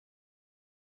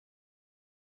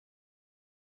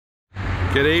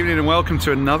Good evening and welcome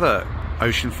to another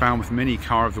Ocean Falmouth Mini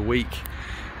Car of the Week.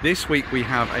 This week we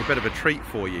have a bit of a treat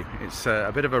for you. It's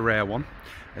a bit of a rare one.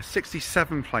 A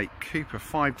 67 plate Cooper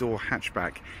 5-door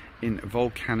hatchback in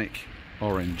volcanic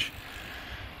orange.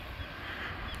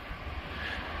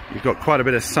 You've got quite a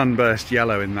bit of sunburst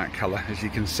yellow in that colour, as you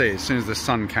can see. As soon as the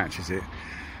sun catches it,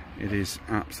 it is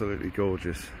absolutely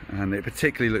gorgeous, and it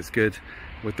particularly looks good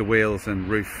with the wheels and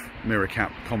roof mirror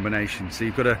cap combination. So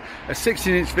you've got a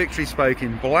 16-inch victory spoke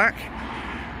in black,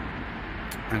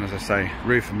 and as I say,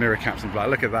 roof and mirror caps in black.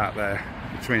 Look at that there,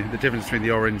 between the difference between the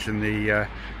orange and the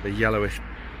yellowish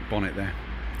bonnet there.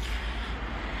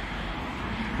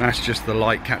 That's just the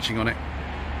light catching on it.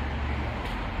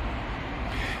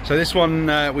 So this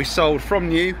one we sold from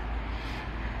new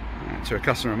to a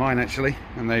customer of mine actually,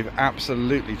 and they've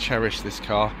absolutely cherished this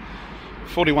car.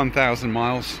 41,000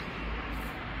 miles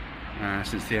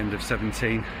since the end of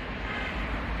 17.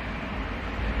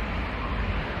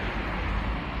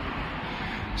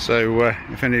 So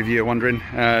if any of you are wondering,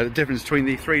 the difference between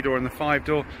the 3-door and the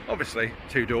 5-door, obviously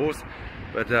 2 doors,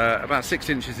 but about 6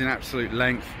 inches in absolute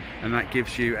length, and that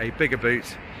gives you a bigger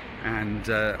boot and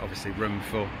obviously room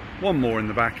for one more in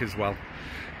the back as well.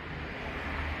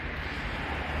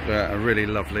 A really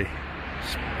lovely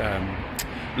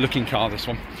looking car, this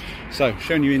one. So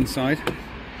showing you inside,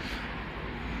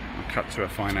 I'll cut to a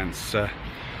finance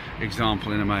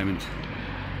example in a moment.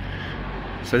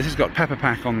 So this has got pepper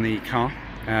pack on the car,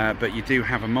 but you do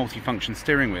have a multi-function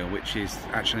steering wheel, which is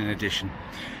actually an addition.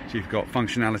 So you've got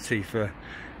functionality for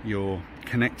your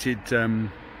connected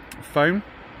phone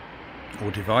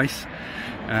or device.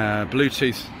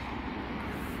 Bluetooth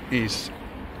is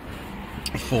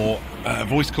for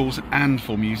voice calls and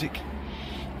for music.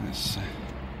 Let's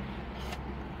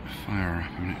fire her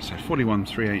up a minute. So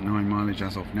 41,389 mileage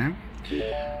as of now,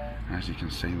 as you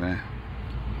can see there.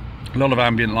 A lot of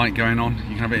ambient light going on. You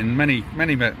can have it in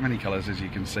many colours, as you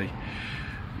can see,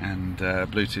 and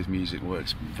Bluetooth music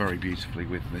works very beautifully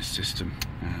with this system.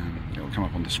 It will come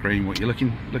up on the screen what you're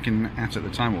looking at the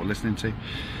time, what we're listening to,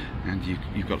 and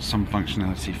you've got some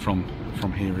functionality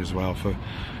from here as well for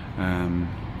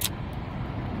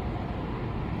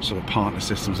sort of partner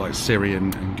systems like Siri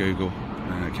and Google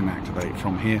can activate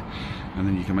from here, and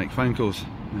then you can make phone calls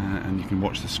and you can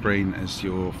watch the screen as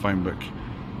your phone book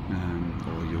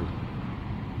or your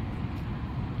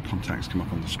contacts come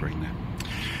up on the screen there.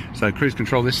 So cruise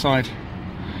control this side.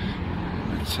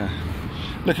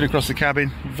 Looking across the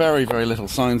cabin, very little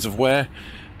signs of wear.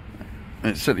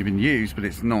 It's certainly been used, but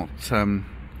it's not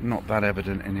that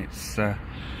evident in its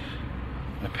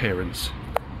appearance.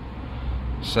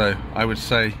 So I would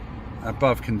say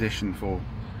above condition for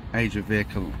age of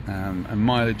vehicle, and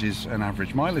mileage is an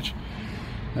average mileage,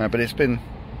 but it's been,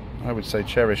 I would say,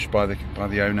 cherished by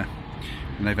the owner,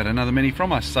 and they've had another Mini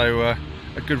from us, so a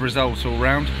good result all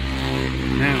round.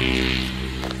 Now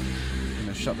I'm going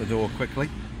to shut the door quickly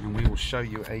and we will show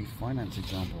you a finance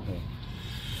example here.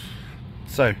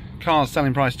 So car's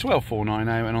selling price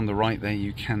 12,490, and on the right there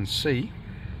you can see,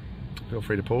 feel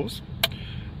free to pause,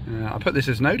 I put this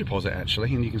as no deposit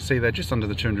actually, and you can see they're just under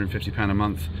the £250 a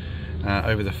month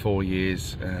over the 4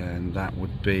 years, and that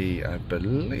would be, I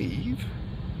believe,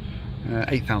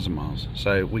 8,000 miles.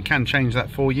 So we can change that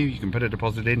for you. You can put a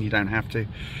deposit in, you don't have to,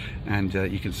 and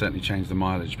you can certainly change the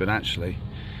mileage, but actually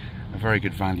a very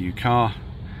good value car,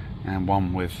 and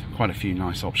one with quite a few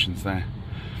nice options there,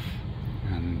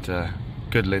 and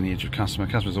good lineage of customer.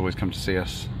 Customers always come to see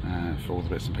us for all the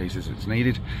bits and pieces that's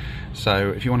needed.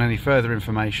 So if you want any further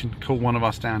information, call one of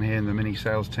us down here in the Mini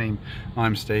sales team.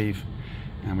 I'm Steve,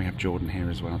 and we have Jordan here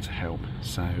as well to help.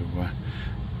 So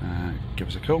give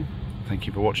us a call. Thank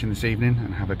you for watching this evening,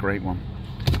 and have a great one.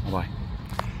 Bye bye.